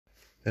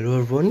Hello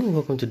everyone,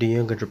 welcome to the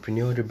Young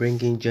Entrepreneur The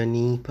Bringing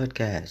Journey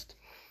podcast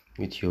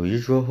with your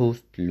usual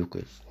host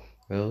Lucas.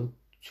 Well,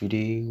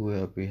 today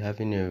we'll be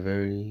having a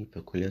very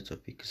peculiar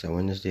topic. It's a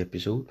Wednesday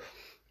episode.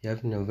 We're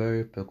having a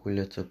very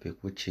peculiar topic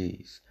which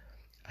is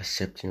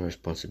accepting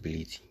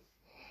responsibility.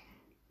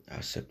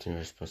 Accepting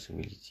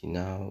responsibility.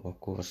 Now, of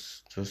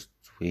course, just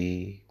the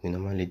way we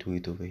normally do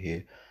it over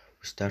here,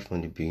 we start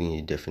from the beginning,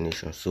 the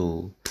definition.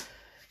 So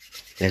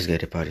let's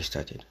get the party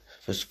started.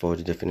 First of all,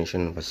 the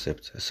definition of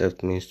accept.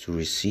 Accept means to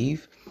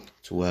receive,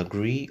 to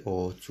agree,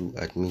 or to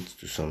admit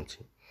to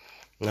something.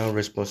 Now,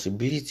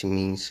 responsibility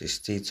means a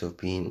state of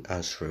being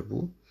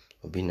answerable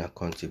or being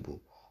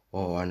accountable,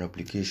 or an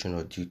obligation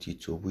or duty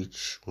to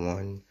which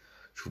one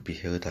should be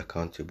held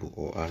accountable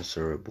or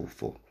answerable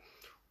for.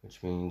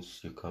 Which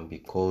means you can be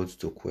called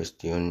to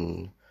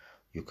question,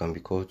 you can be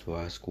called to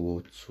ask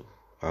what,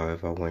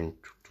 however, when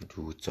to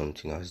do with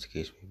something, as the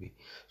case may be.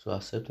 So,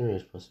 accepting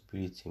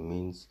responsibility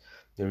means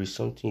there is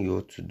something you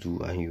ought to do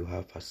and you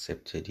have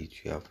accepted it.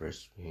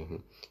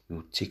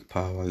 You take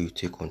power, you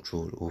take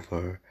control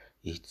over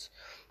it.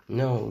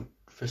 Now,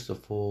 first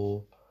of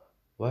all,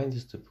 why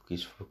this topic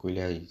is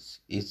peculiar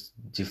is it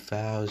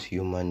defiles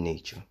human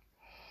nature.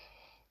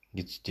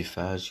 It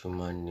defies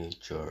human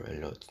nature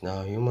a lot.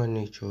 Now, human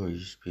nature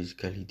is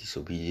basically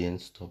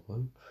disobedient,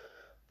 stubborn.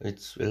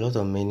 It's a lot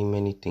of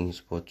many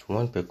things, but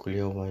one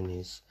peculiar one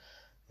is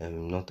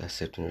not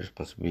accepting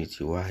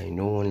responsibility. Why?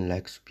 No one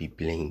likes to be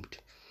blamed.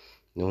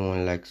 No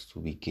one likes to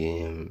be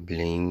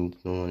blamed.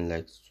 No one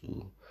likes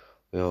to,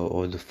 well,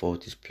 all the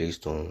fault is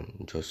placed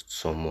on just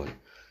someone.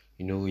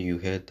 You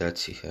heard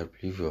that, I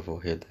believe you have all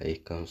heard that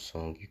Akon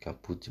song, you can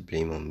put the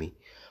blame on me.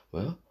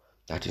 Well,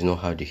 that is not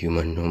how the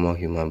normal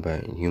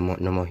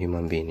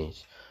human being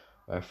is.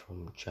 Right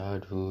from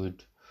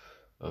childhood,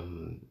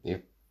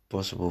 if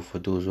possible, for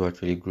those who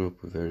actually grew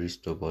up with very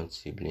stubborn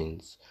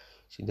siblings,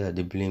 see that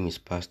the blame is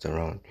passed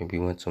around. Maybe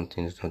when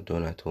something is not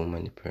done at home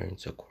and the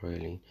parents are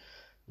quarreling,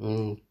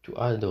 to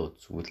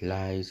adults with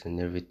lies and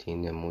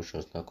everything,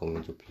 emotions now come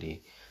into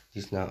play.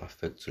 This now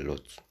affects a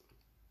lot.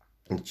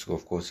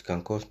 Of course, it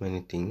can cause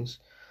many things.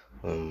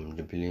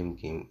 The blame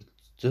game,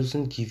 it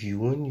doesn't give you,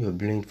 when you're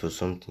blamed for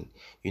something,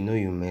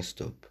 you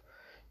messed up.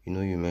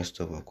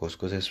 Of course,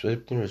 because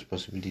accepting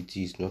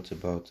responsibility is not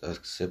about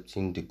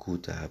accepting the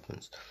good that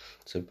happens.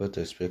 It's about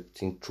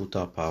accepting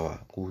total power,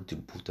 good, the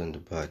good, and the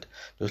bad.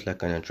 Just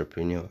like an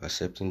entrepreneur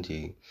accepting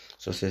the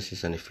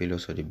successes and the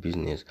failures of the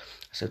business,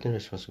 accepting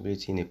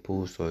responsibility in a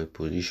post or a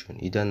position,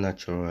 either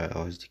natural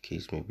or as the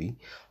case may be,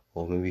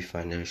 or maybe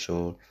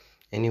financial,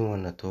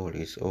 anyone at all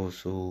is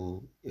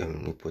also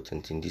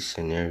important in this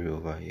scenario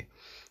over here.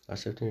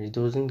 Accepting it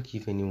doesn't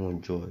give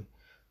anyone joy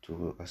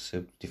to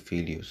accept the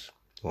failures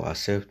or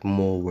accept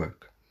more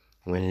work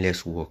when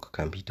less work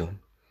can be done.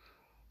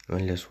 Or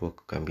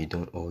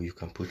you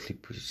can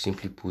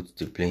simply put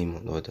the blame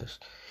on others.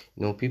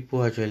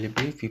 People actually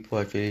live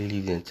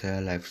the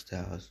entire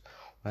lifestyles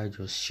while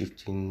just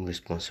shifting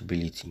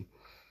responsibility.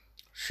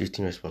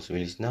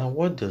 Now,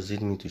 what does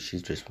it mean to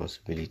shift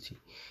responsibility?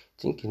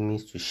 I think it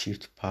means to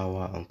shift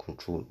power and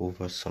control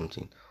over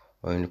something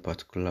or in a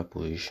particular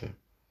position.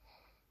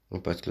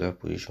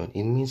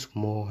 It means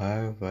more.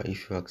 However,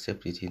 if you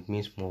accept it, it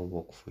means more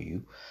work for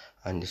you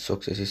and the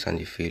successes and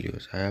the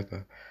failures.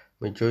 However,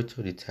 majority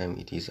of the time,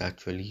 it is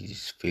actually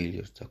these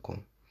failures that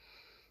come.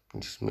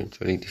 It is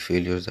majorly the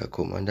failures that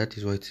come, and that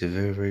is why it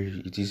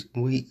is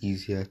way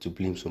easier to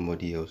blame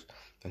somebody else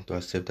than to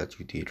accept that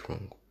you did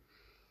wrong.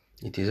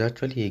 It is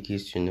actually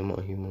against your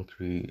normal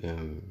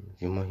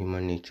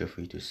human nature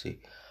for you to say,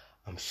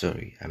 "I'm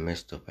sorry, I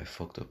messed up, I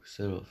fucked up."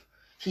 Instead of,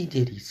 he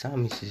did it,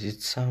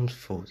 it's Sam's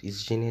fault,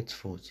 it's Jeanette's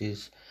fault,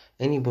 it's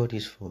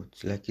anybody's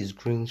fault, like it's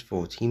Green's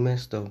fault. He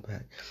messed up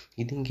bad.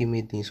 He didn't give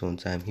me things on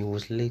time. He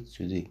was late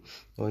today,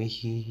 or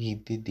he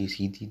did this,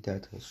 he did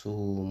that, and so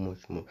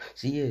much more.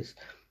 See, yes,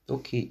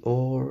 okay,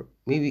 or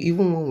maybe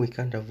even when we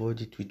can't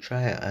avoid it, we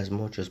try as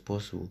much as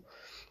possible.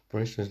 For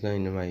instance, now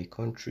in my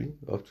country,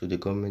 up to the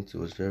government, it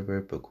was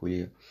very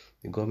peculiar.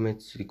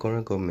 The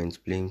current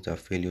government blames their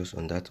failures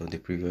on that of the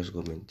previous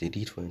government. They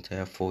did for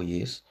entire 4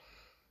 years.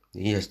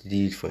 Yes, they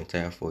did it for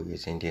entire 4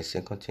 years. And the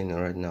second thing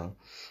right now,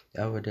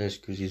 they have other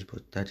excuses,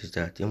 but that is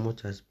that.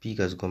 Almost as big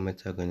as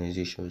government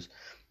organizations,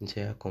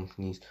 entire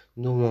companies,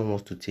 no one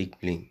wants to take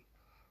blame.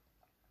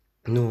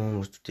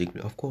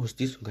 Of course,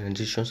 these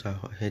organizations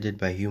are headed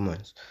by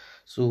humans,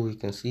 so we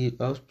can see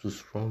how to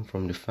run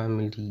from the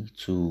family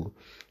to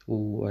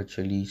who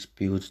actually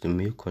spills the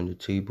milk on the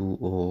table,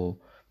 or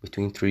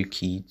between three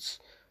kids,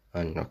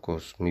 and of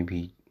course,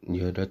 maybe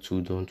the other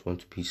two don't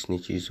want to be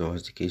snitches, or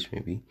as the case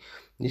may be.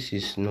 This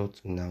is not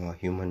in our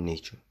human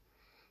nature.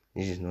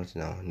 This is not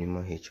in our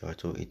human nature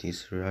at all. It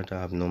is rather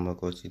abnormal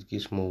because it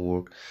gives more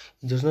work.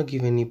 It does not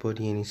give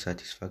anybody any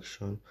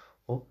satisfaction,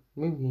 or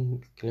maybe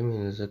let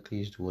me exactly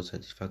use the word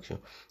satisfaction,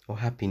 or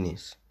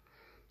happiness.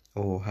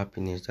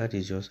 That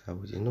is just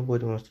how it is.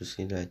 Nobody wants to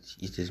say that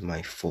it is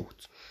my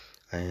fault.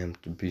 I am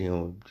to blame,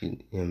 or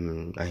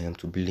I am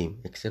to blame,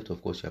 except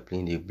of course you are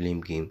playing the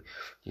blame game,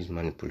 which is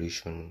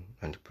manipulation.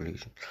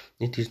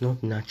 It is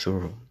not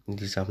natural,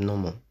 it is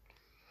abnormal.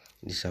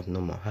 It is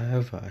abnormal.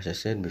 However, as I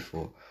said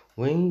before,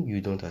 when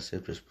you don't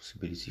accept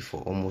responsibility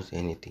for almost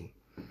anything,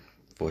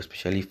 for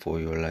especially for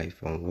your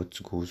life and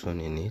what goes on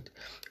in it,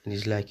 it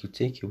is like you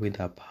take away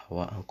that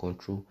power and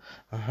control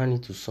and hand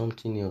it to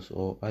something else,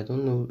 or I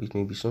don't know, it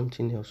may be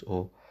something else,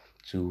 or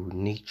to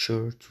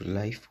nature, to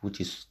life,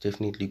 which is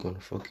definitely gonna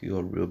fuck you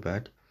up real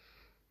bad.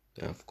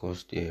 And of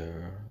course,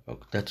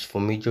 that's for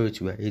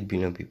majority. We are 8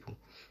 billion people,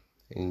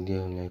 and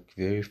then like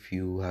very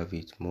few have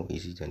it more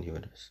easy than the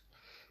others.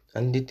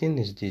 And the thing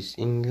is this: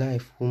 in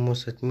life, we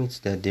must admit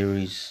that there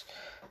is,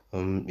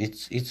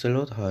 it's a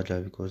lot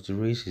harder because the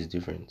race is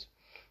different.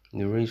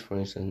 The race, for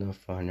instance, now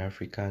for an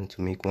African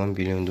to make $1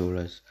 billion,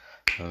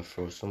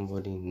 for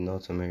somebody in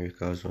North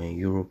America or in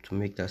Europe to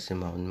make that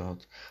same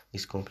amount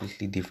is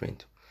completely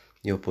different.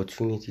 The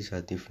opportunities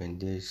are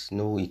different. There is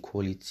no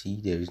equality.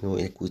 There is no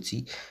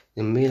equity.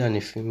 The male and the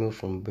female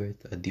from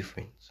birth are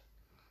different.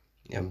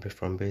 And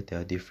from birth they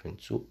are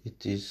different. So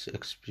it is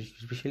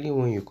especially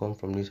when you come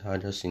from these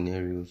harder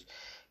scenarios,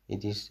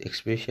 it is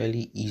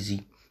especially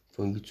easy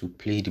for you to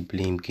play the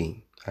blame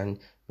game. And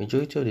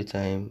majority of the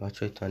time,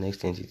 actually to an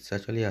extent, it's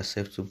actually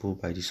acceptable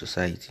by the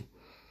society,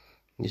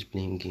 this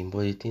blame game.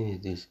 But the thing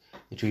is this: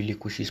 it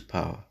relinquishes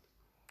power.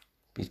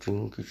 It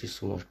relinquishes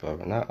so much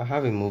power. Now I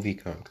have a movie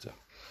character,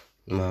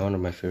 one of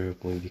my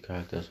favorite movie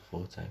characters of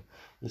all time.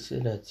 He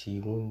said that he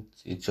won't.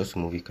 It's just a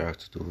movie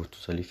character, to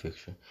totally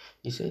fiction.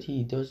 He said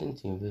he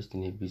doesn't invest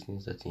in a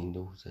business that he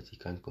knows that he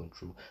can't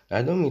control.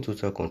 I don't mean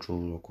total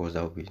control, of course,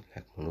 that would be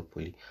like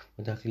monopoly,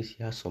 but at least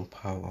he has some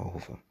power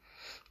over.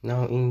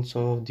 Now, in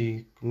some of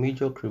the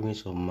major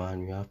cravings of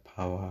man, you have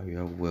power, you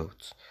have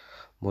wealth.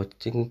 But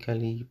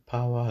technically,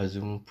 power has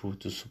even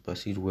proved to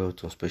supersede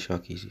wealth on special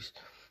cases,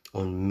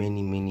 on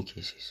many, many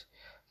cases.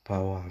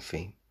 Power and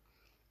fame.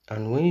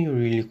 And when you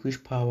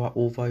relinquish power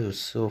over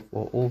yourself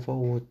or over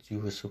what you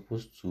were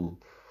supposed to,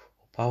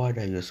 power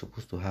that you're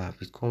supposed to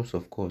have, it comes,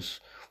 of course,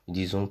 with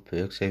its own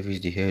perks. Service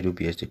the head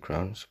obeys the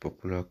crown, it's a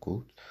popular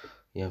quote.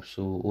 Yeah,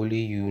 so only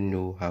you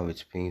know how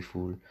it's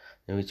painful,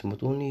 and it's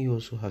but only you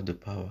also have the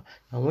power.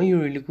 And when you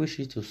relinquish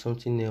it to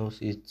something else,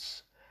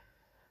 it's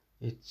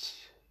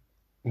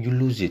you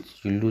lose it,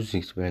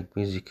 like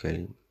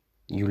basically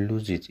you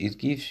lose it. It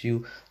gives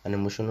you an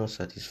emotional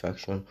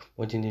satisfaction,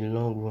 but in the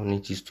long run,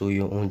 it is to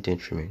your own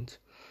detriment.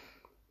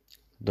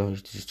 Don't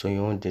it is to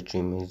your own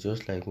detriment. It's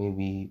just like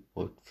maybe,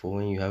 but for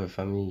when you have a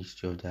family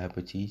history of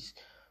diabetes,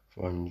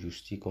 and you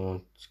still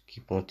on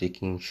keep on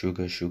taking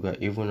sugar,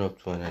 even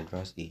up to an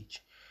advanced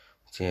age,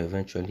 till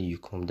eventually you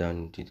come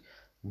down with it.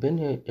 Then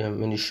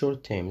in the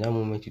short term, that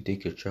moment you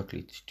take your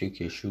chocolate, you take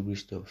your sugary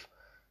stuff,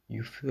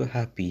 you feel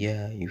happy,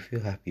 yeah, you feel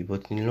happy.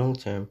 But in the long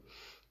term,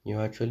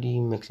 you're actually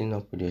mixing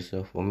up with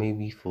yourself, or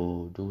maybe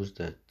for those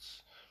that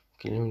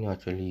can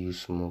actually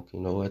use smoke,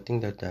 I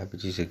think that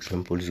diabetes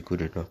example is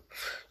good enough.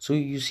 So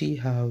you see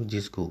how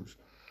this goes,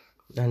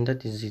 and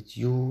that is it.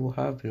 You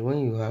have when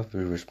you have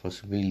a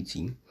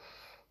responsibility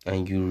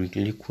and you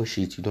relinquish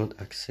it, you don't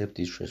accept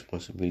this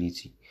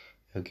responsibility.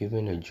 You're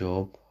given a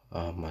job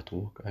at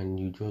work, and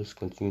you just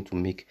continue to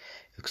make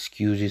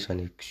excuses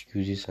and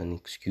excuses and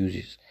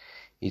excuses.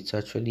 It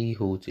actually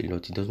holds a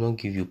lot. It does not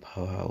give you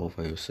power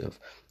over yourself.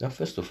 Now,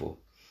 first of all,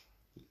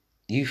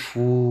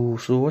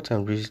 so what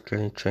I'm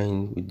basically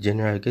trying with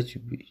general, I get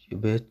you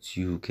bet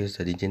you guess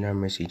that the general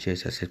message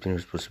is accepting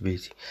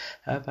responsibility.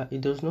 However,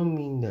 it does not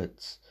mean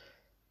that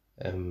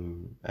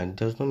and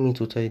does not mean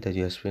totally that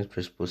you accept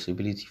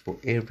responsibility for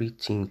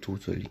everything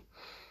totally.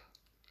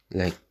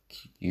 Like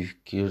you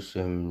because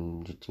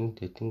the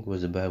thing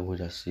was the Bible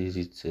that says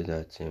it said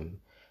that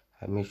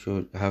I make sure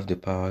you have the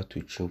power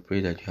to change,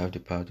 pray that you have the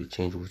power to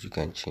change what you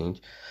can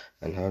change,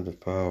 and have the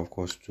power, of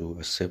course, to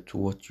accept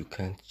what you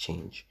can't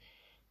change.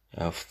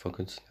 I've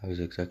forgotten how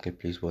it's exactly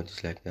placed, but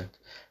it's like that.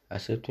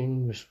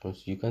 Accepting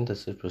you can't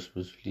accept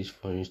responsibilities,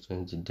 for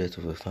instance, the death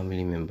of a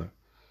family member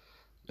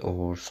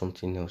or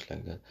something else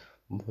like that.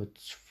 But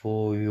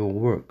for your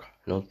work,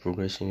 not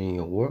progressing in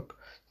your work,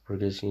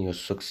 progressing in your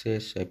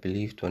success, I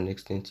believe to an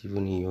extent,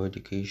 even in your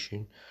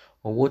education,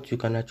 or what you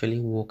can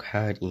actually work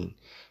hard in,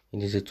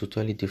 it is a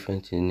totally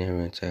different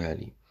scenario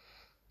entirely.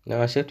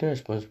 Now, accepting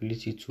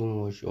responsibility too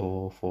much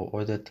or for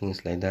other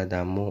things like that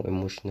are more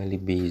emotionally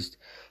based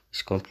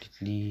is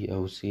completely, I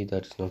would say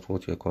that's not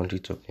what we're currently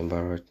talking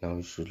about right now.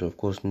 You should, of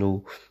course,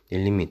 know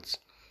the limits.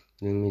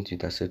 Limits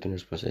with accepting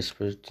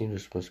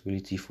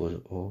responsibility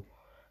for or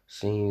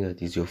saying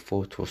that it's your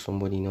fault for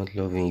somebody not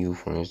loving you,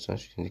 for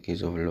instance, in the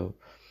case of love.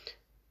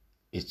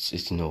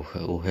 It's no,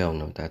 oh hell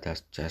no,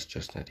 that's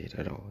just not it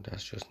at all.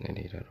 That's just not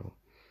it at all.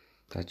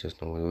 That's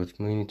just not what we're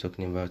mainly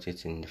talking about.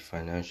 It in the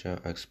financial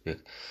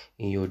aspect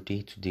in your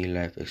day-to-day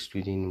life,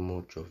 excluding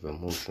much of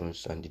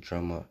emotions and the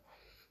drama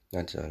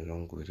that's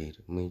along with it.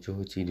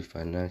 Majority the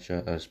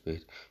financial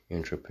aspect,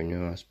 your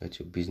entrepreneurial aspect,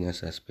 your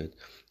business aspect,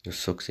 your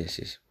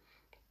successes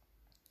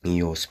in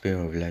your sphere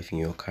of life, in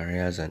your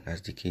careers, and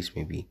as the case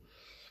may be.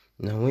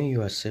 Now, when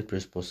you accept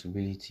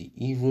responsibility,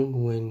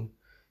 even when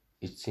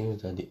it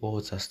seems that the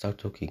odds are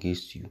stacked up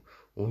against you,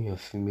 when you're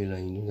female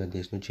and you know that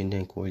there's no gender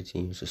equality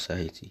in your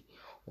society,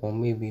 or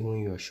maybe when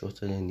you are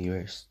shorter than the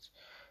rest,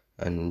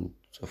 and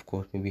of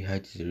course, maybe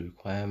height is a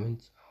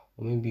requirement,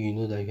 or maybe you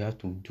know that you have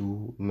to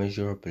do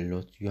measure up a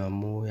lot,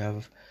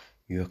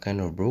 you're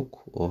kind of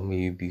broke, or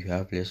maybe you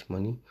have less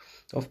money.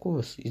 Of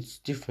course, it's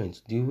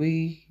different. The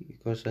way,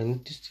 because I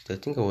noticed it, I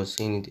think I was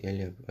saying it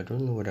earlier, I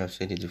don't know whether I've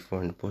said it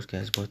before in the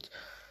podcast, but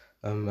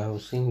I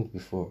was saying it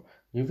before.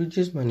 The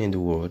richest man in the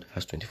world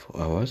has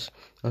 24 hours,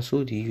 and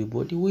so do you,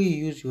 but the way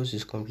you use yours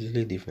is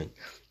completely different.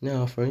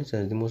 Now, for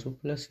instance, the most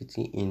popular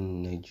city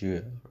in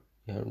Nigeria,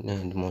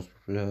 the most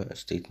popular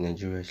state in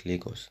Nigeria is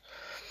Lagos.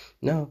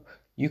 Now,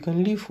 you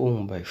can leave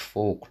home by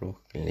 4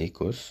 o'clock in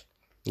Lagos,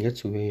 get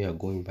to where you are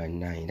going by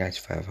 9, that's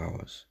 5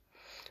 hours,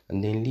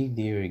 and then leave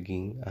there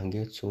again and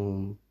get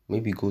home,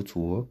 maybe go to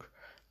work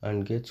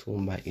and get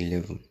home by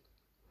 11.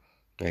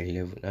 By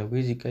 11. And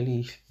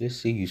basically, let's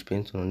say you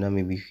spent on that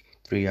maybe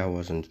 3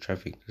 hours on the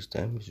traffic this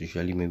time, it's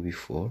usually maybe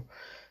 4.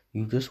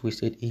 You just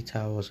wasted 8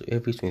 hours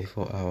every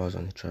 24 hours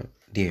on the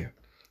there,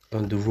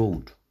 on the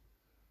road.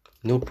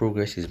 No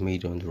progress is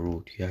made on the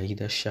road. You are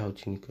either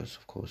shouting, because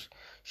of course,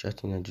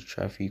 shouting at the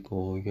traffic,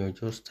 or you're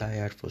just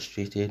tired,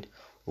 frustrated,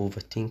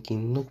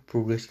 overthinking. No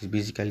progress is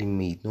basically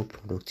made, no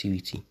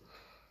productivity.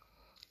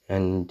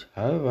 And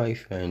however,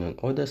 if you're in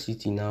another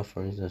city now,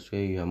 for instance,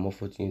 where you are more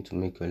fortunate to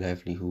make your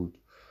livelihood,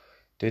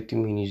 30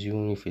 minutes,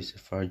 even if it's a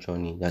far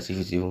journey, that's if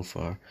it's even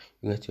far,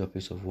 you get to your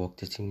place of work,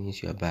 30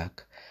 minutes, you're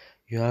back.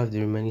 You have the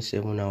remaining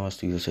 7 hours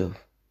to yourself.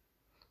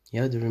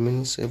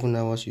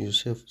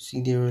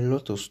 See, there are a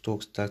lot of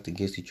stocks stacked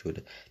against each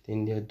other.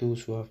 Then there are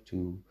those who have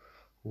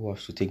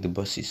to take the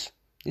buses.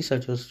 These are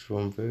just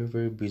from very,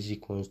 very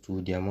basic ones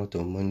to the amount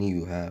of money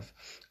you have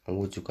and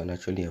what you can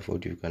actually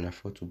afford. You can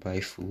afford to buy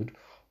food,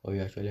 or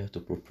you actually have to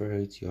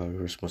appropriate your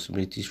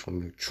responsibilities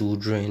from your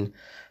children,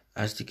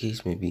 as the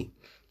case may be.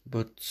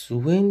 But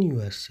when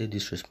you accept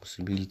these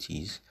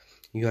responsibilities,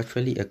 you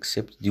actually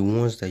accept the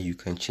ones that you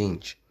can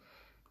change.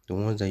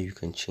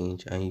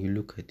 And you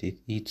look at it,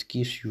 it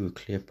gives you a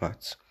clear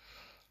path.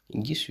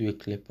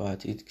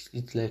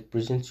 It like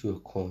presents you a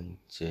coin.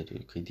 Said,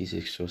 okay, this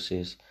is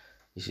success,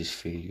 this is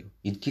failure.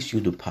 It gives you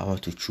the power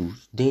to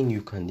choose. Then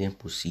you can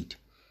proceed.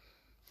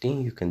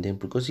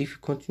 Because if you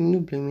continue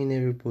blaming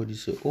everybody,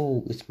 say,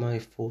 oh, it's my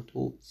fault,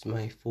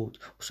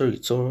 sorry,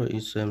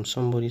 it's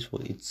somebody's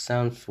fault, it's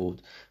Sam's fault,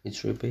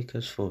 it's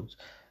Rebecca's fault,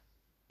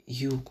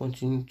 you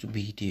continue to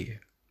be there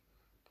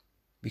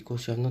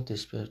because you have not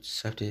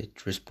accepted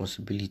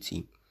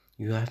responsibility.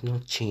 You have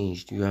not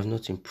changed, you have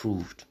not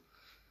improved.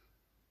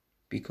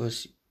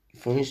 Because,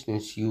 for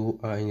instance, you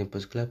are in a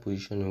particular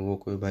position of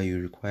work whereby you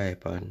require a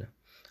partner,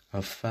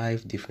 and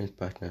 5 different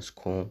partners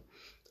come,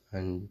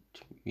 and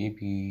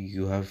maybe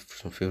you have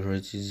some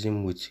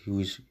favoritism with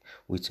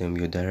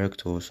your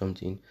director or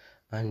something,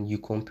 and you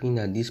complain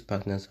that these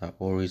partners are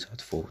always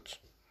at fault,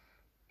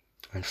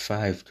 and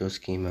 5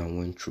 just came and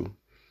went through.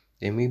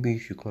 Then maybe you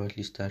should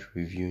currently start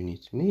reviewing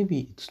it.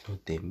 Maybe it's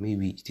not them,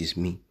 maybe it is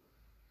me.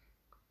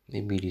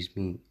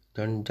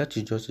 Then that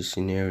is just a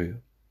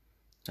scenario.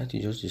 And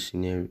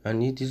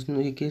it is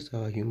not against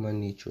our human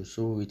nature,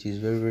 so it is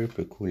very, very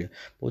peculiar.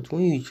 But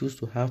when you choose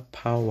to have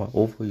power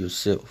over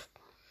yourself,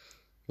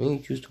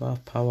 to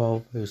have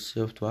power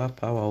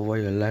over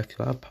your life,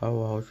 to have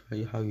power over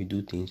how you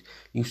do things,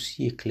 you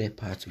see a clear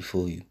path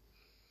before you.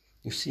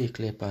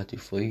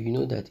 You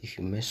know that if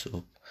you mess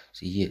up,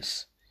 say,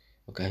 yes,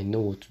 okay, I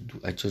know what to do,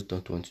 I just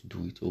don't want to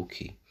do it.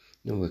 Okay,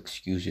 no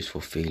excuses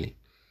for failing.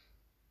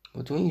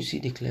 But when you see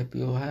the clear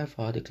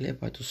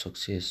path to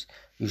success,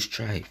 you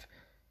strive.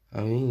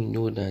 I mean, you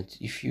know that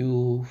if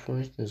you, for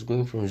instance,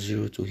 going from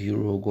zero to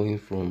hero, going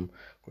from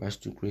grass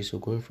to grace, or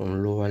going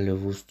from lower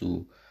levels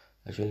to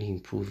actually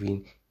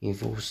improving,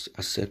 involves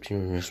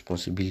accepting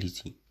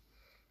responsibility.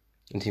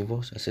 It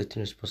involves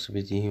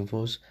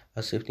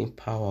accepting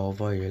power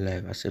over your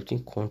life,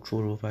 accepting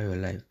control over your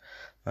life,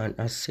 and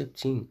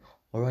accepting,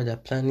 or rather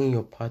planning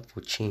your path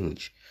for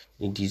change,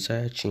 the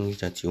desired change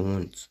that you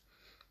want.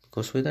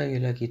 Because whether you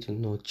like it or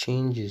not,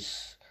 change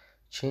is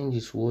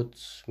what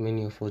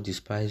many of us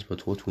despise,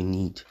 but what we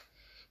need.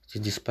 It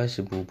is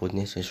despisable but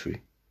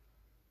necessary.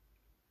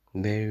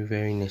 Very,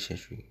 very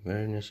necessary.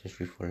 Very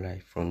necessary for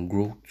life. From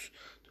growth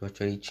to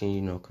actually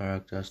changing our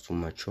characters to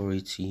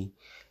maturity.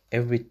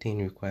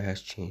 Everything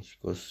requires change,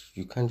 because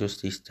you can't just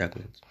stay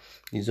stagnant.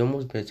 It's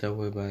almost better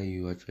whereby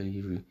you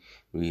actually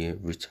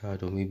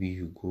retard, or maybe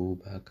you go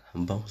back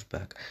and bounce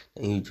back,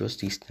 and you just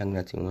stay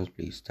stagnant in one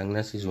place.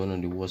 Stagnancy is one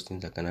of the worst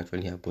things that can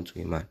actually happen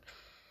to a man.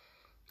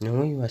 Now,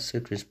 when you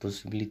accept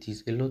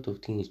responsibilities, a lot of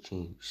things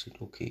change. You say,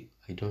 okay,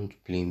 I don't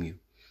blame you,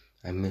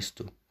 I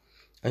messed up.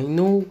 I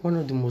know one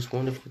of the most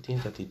wonderful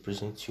things that it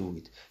presents you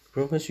with. It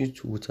presents you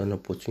with an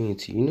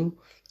opportunity.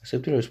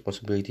 Accepting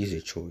responsibility is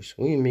a choice.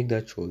 When you make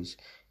that choice,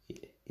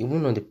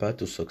 even on the path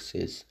to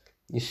success,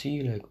 you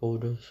see like all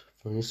those,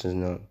 for instance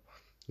now,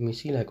 you may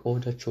see like all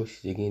the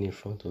choices again in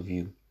front of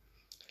you.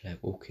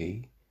 Like,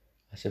 okay,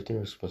 accepting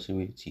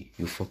responsibility,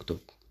 you fucked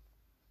up.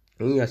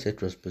 When you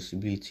accept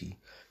responsibility,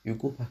 you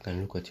go back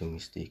and look at your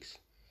mistakes.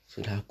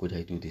 So how could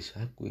I do this?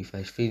 If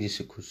I face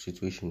this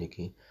situation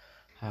again,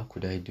 how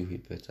could I do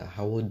it better?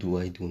 What do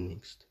I do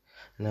next?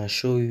 And I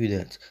assure you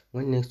that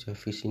when next you are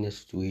facing a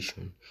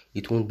situation,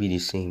 it won't be the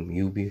same.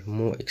 You'll be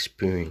more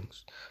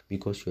experienced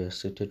because you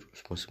accepted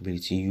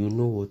responsibility. You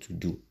know what to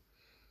do.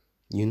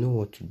 You know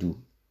what to do.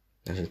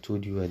 As I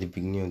told you at the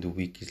beginning of the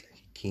week, it's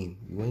like a game.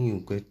 When you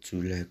get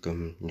to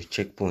the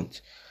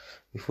checkpoint,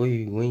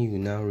 when you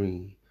now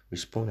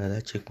respond at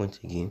that checkpoint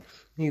again,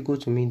 when you go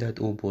to meet that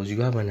old boss,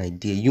 you have an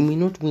idea. You may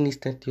not win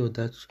instantly at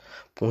that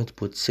point,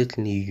 but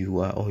certainly you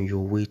are on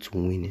your way to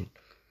winning.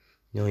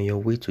 You're on your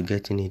way to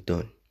getting it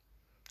done.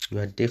 You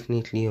are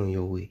definitely on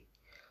your way.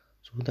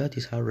 So that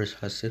is how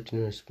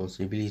accepting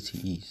responsibility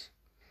is.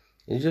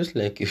 It's just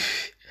like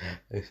if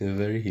it's a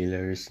very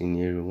hilarious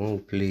scenario. When we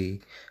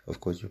play, of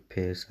course, your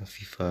PS and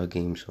FIFA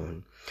games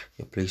on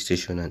your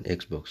PlayStation and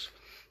Xbox.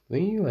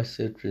 When you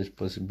accept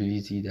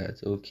responsibility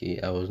that okay,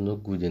 I was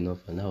not good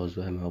enough and that was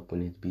why my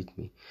opponent beat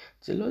me,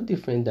 it's a lot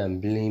different than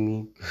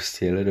blaming because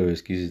there are a lot of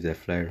excuses that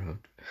fly around.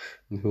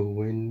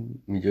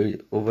 When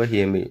majority of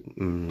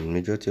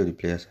the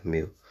players are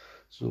male.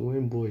 So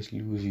when boys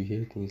lose, you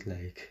hear things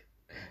like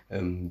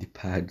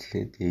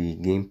the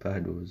game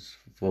pad was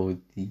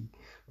faulty,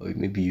 or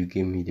maybe you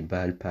gave me the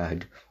bad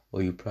pad,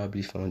 or you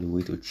probably found a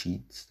way to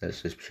cheat.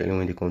 That's especially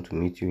when they come to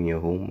meet you in your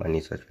home and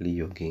it's actually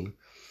your game,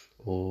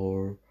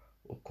 or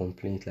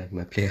complaints like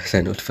my players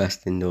are not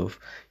fast enough.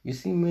 You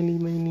see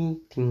many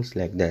things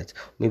like that.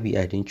 Maybe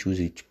I didn't choose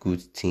a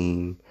good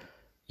team.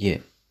 Yeah,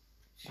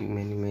 see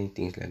many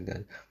things like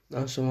that.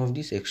 Now some of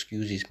these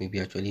excuses may be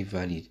actually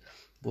valid,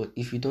 but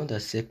if you don't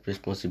accept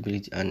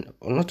responsibility, and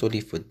not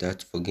only for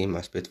that, for game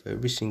aspect, for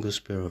every single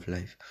sphere of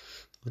life,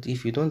 but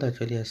if you don't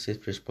actually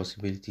accept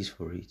responsibilities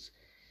for it,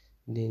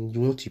 then you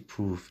won't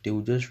improve. They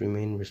will just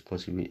remain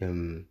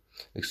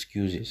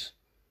excuses.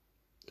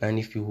 And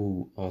if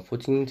you are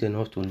fortunate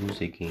enough to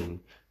lose again,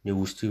 they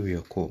will still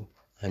reoccur,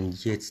 and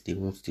yet they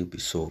won't still be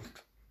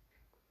solved.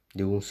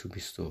 They won't still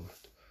be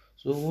solved.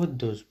 So what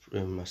does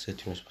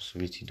accepting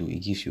responsibility do? It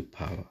gives you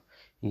power.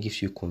 It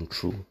gives you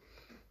control.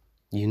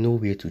 You know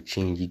where to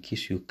change. It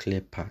gives you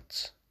clear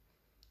paths.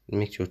 It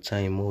makes your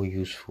time more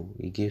useful.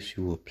 It gives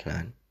you a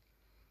plan.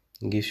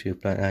 It gives you a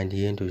plan. And at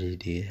the end of the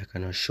day, I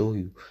can assure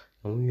you,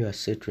 and when you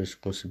accept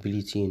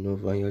responsibility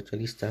enough and you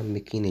actually start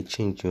making a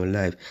change in your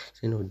life,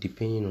 instead of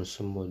depending on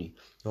somebody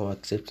or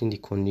accepting the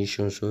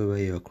conditions wherever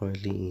you are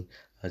currently in,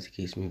 as the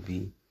case may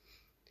be,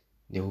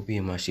 there will be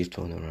a massive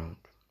turnaround.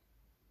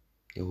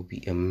 There will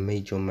be a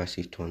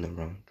massive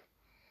turnaround.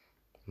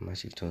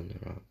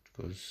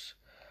 Because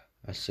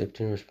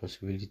accepting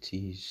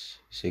responsibility is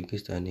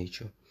against our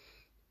nature.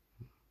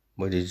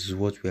 But it is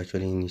what we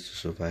actually need to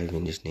survive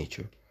in this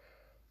nature.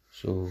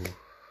 So,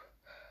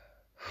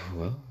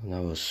 well,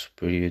 that was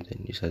pretty good,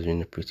 and this has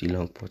been a pretty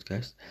long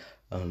podcast.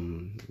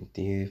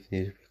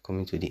 We're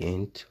coming to the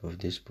end of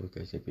this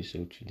podcast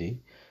episode today.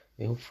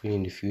 And hopefully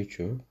in the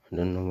future, I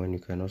don't know when, you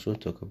can also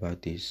talk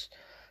about this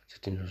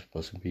certain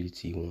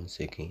responsibility once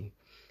again.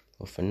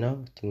 But for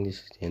now, I think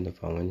this is the end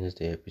of our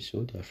Wednesday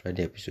episode. Our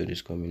Friday episode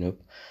is coming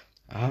up.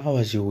 How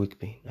has your week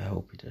been? I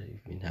hope that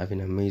you've been having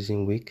an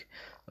amazing week.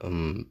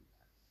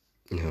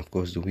 Of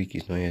course, the week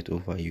is not yet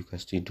over. You can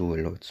still do a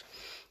lot.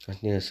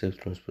 Continue to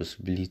accept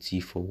responsibility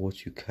for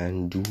what you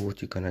can do,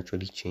 what you can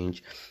actually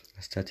change,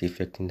 and start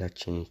effecting that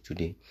change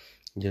today.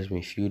 Just been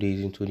a few days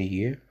into the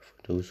year for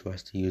those who are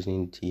still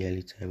using the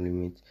yearly time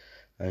limit,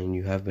 and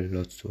you have a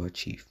lot to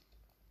achieve.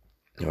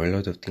 There are a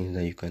lot of things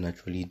that you can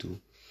actually do.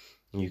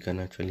 You can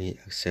actually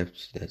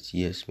accept that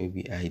yes,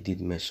 maybe I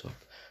did mess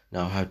up.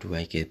 Now, how do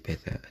I get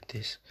better at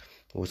this?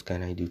 What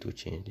can I do to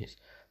change this?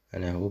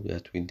 And I hope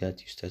that with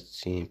that you start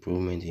seeing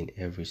improvement in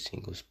every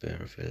single sphere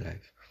of your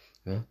life.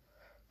 Well,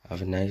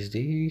 have a nice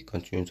day,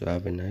 continue to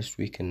have a nice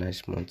week, a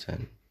nice month,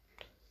 and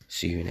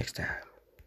see you next time.